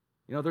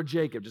 They're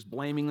Jacob, just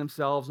blaming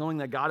themselves, knowing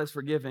that God is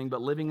forgiving,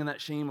 but living in that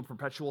shame of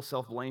perpetual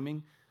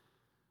self-blaming.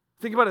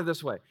 Think about it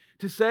this way.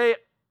 To say,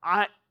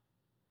 I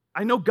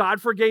know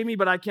God forgave me,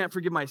 but I can't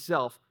forgive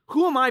myself.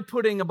 Who am I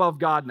putting above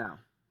God now?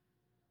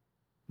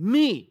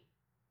 Me.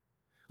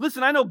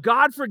 Listen, I know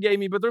God forgave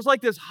me, but there's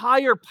this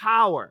higher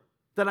power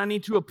that I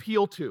need to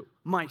appeal to,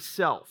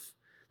 myself.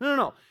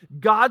 No.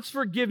 God's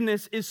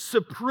forgiveness is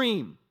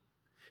supreme.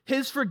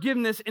 His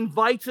forgiveness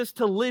invites us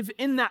to live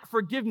in that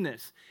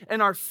forgiveness,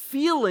 and our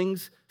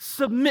feelings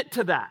submit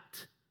to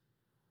that.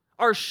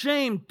 Our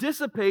shame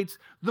dissipates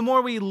the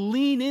more we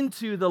lean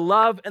into the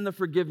love and the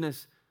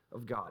forgiveness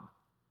of God.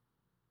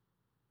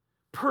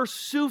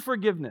 Pursue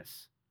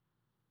forgiveness.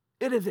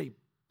 It is a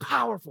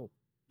powerful,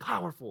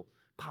 powerful,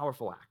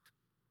 powerful act.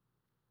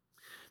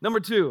 Number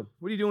 2,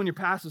 what do you do when your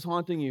past is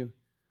haunting you?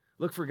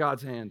 Look for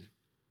God's hand.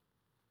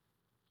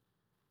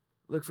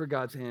 Look for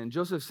God's hand.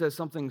 Joseph says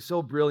something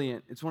so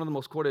brilliant. It's one of the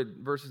most quoted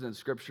verses in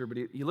Scripture, but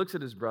he looks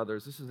at his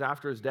brothers. This is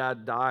after his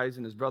dad dies,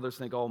 and his brothers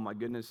think, oh my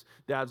goodness,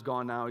 Dad's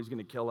gone now. He's going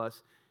to kill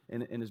us.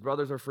 And his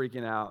brothers are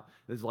freaking out.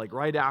 It's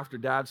right after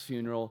Dad's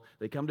funeral.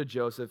 They come to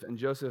Joseph, and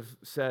Joseph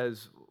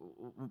says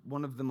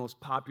one of the most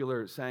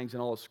popular sayings in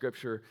all of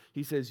Scripture.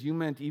 He says, you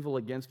meant evil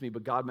against me,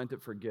 but God meant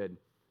it for good.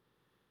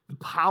 The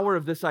power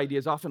of this idea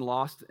is often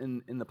lost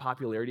in the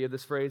popularity of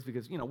this phrase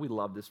because, we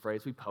love this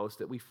phrase. We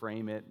post it. We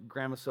frame it.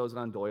 Grandma sews it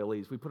on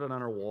doilies. We put it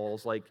on our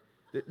walls.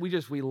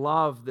 We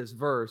love this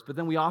verse, but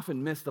then we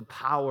often miss the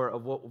power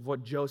of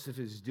what Joseph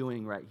is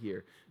doing right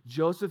here.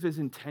 Joseph is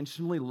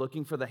intentionally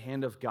looking for the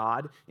hand of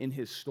God in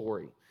his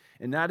story,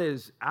 and that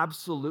is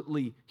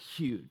absolutely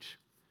huge.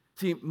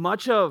 See,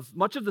 much of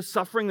the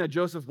suffering that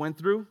Joseph went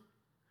through,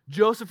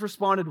 Joseph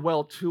responded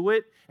well to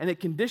it, and it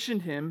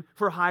conditioned him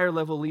for higher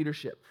level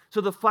leadership.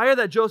 So the fire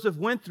that Joseph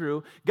went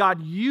through,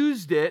 God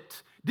used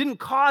it, didn't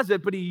cause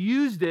it, but he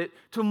used it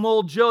to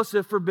mold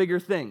Joseph for bigger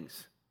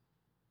things.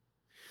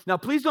 Now,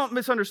 please don't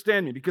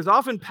misunderstand me, because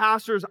often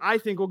pastors, I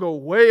think, will go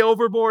way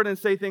overboard and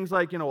say things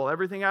like, well,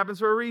 everything happens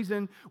for a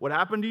reason. What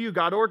happened to you?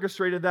 God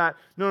orchestrated that.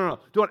 No.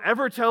 Don't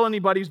ever tell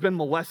anybody who's been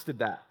molested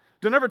that.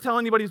 Don't ever tell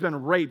anybody who's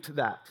been raped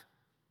that.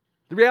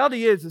 The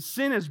reality is that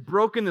sin has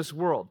broken this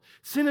world.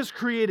 Sin has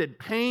created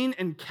pain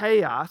and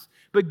chaos,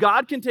 but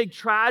God can take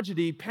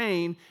tragedy,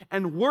 pain,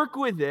 and work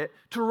with it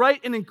to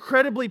write an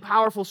incredibly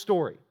powerful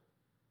story.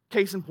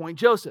 Case in point,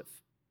 Joseph.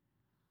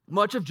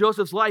 Much of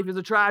Joseph's life is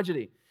a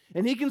tragedy,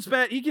 and he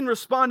can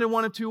respond in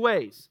one of two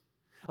ways.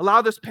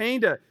 Allow this pain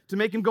to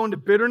make him go into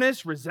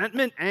bitterness,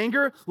 resentment,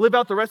 anger, live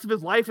out the rest of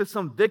his life as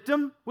some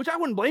victim, which I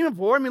wouldn't blame him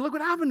for. Look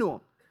what happened to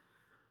him.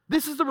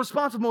 This is the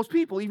response of most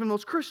people, even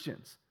most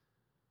Christians.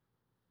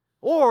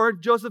 Or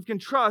Joseph can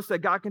trust that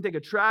God can take a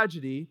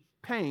tragedy,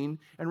 pain,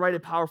 and write a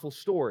powerful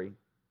story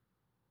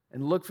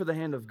and look for the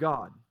hand of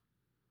God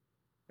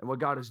and what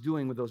God is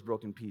doing with those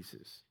broken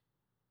pieces.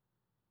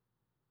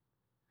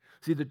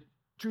 See, the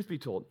truth be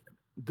told,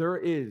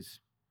 there's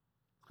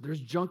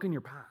junk in your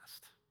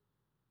past.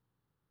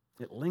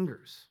 It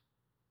lingers.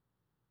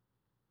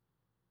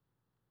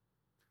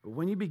 But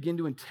when you begin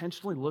to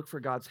intentionally look for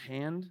God's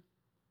hand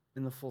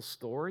in the full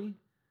story,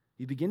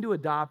 you begin to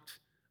adopt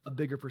a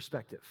bigger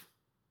perspective.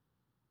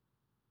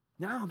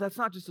 Now, that's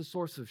not just a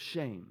source of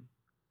shame.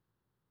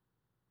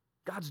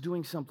 God's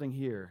doing something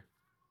here,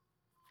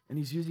 and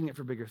he's using it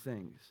for bigger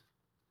things.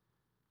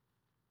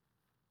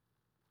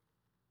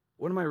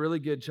 One of my really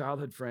good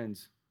childhood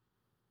friends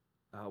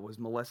was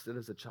molested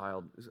as a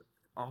child.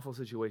 awful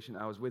situation.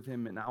 I was with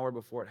him an hour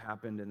before it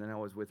happened, and then I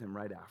was with him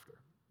right after.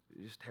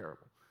 It was just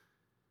terrible.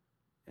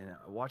 And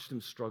I watched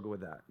him struggle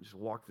with that, just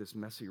walk this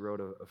messy road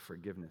of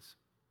forgiveness.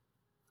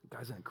 The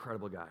guy's an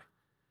incredible guy.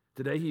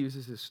 Today, he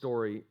uses his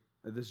story,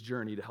 this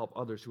journey, to help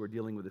others who are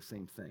dealing with the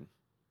same thing,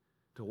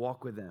 to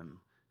walk with them,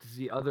 to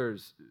see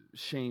others'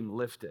 shame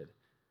lifted.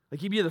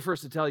 Like, he'd be the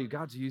first to tell you,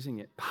 God's using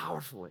it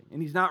powerfully,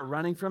 and he's not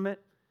running from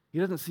it. He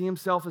doesn't see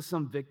himself as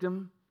some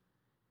victim.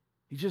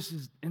 He just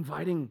is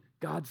inviting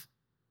God's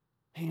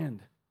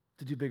hand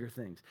to do bigger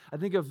things. I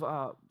think of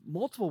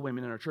multiple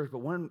women in our church, but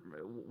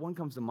one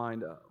comes to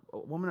mind, a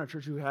woman in our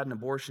church who had an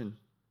abortion,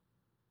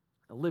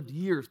 lived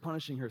years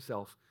punishing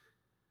herself,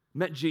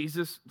 met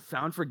Jesus,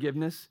 found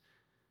forgiveness.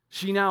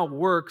 She now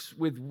works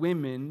with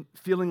women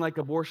feeling like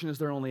abortion is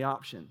their only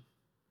option.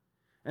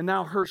 And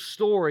now her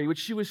story, which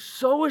she was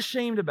so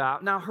ashamed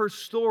about, now her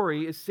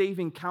story is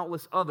saving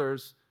countless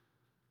others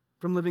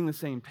from living the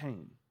same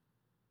pain.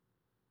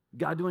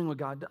 God doing what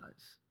God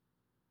does,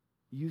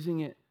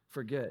 using it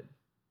for good.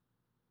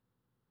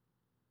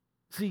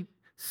 See,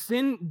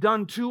 sin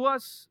done to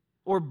us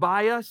or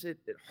by us, it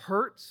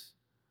hurts.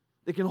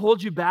 It can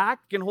hold you back,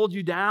 it can hold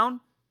you down,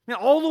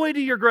 all the way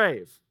to your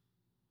grave.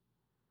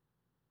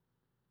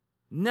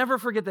 Never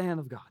forget the hand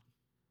of God.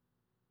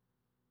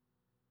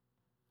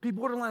 Be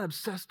borderline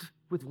obsessed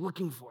with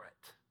looking for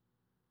it,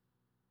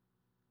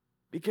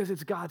 because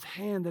it's God's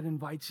hand that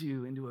invites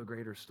you into a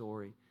greater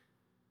story.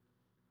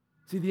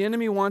 See, the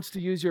enemy wants to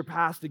use your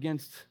past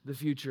against the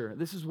future.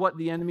 This is what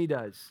the enemy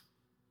does.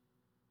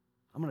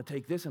 I'm going to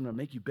take this, I'm going to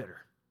make you bitter.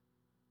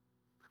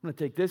 I'm going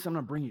to take this, I'm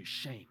going to bring you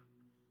shame.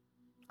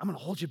 I'm going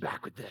to hold you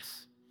back with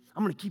this.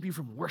 I'm going to keep you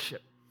from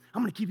worship.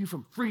 I'm going to keep you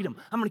from freedom.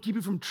 I'm going to keep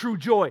you from true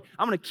joy.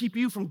 I'm going to keep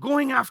you from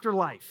going after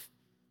life.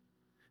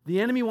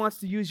 The enemy wants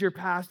to use your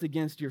past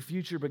against your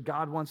future, but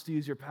God wants to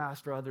use your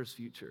past for others'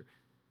 future.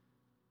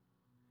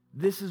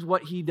 This is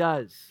what he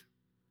does.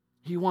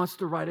 He wants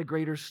to write a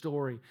greater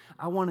story.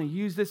 I want to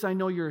use this. I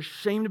know you're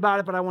ashamed about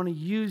it, but I want to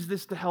use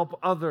this to help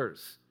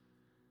others.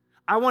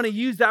 I want to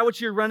use that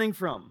which you're running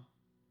from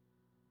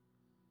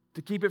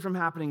to keep it from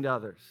happening to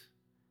others.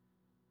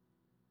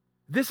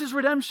 This is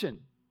redemption.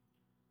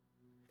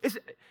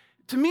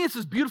 To me, it's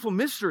this beautiful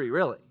mystery,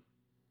 really.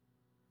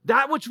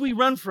 That which we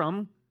run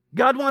from,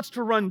 God wants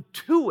to run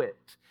to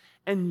it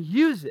and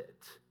use it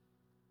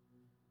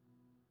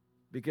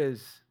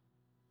because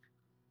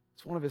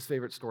it's one of his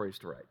favorite stories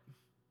to write.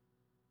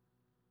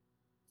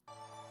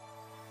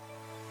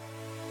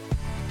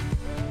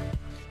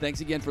 Thanks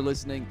again for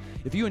listening.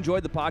 If you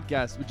enjoyed the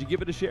podcast, would you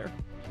give it a share?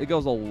 It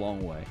goes a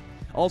long way.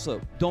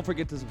 Also, don't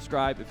forget to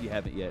subscribe if you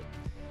haven't yet.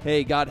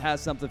 Hey, God has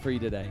something for you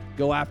today.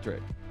 Go after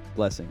it.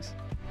 Blessings.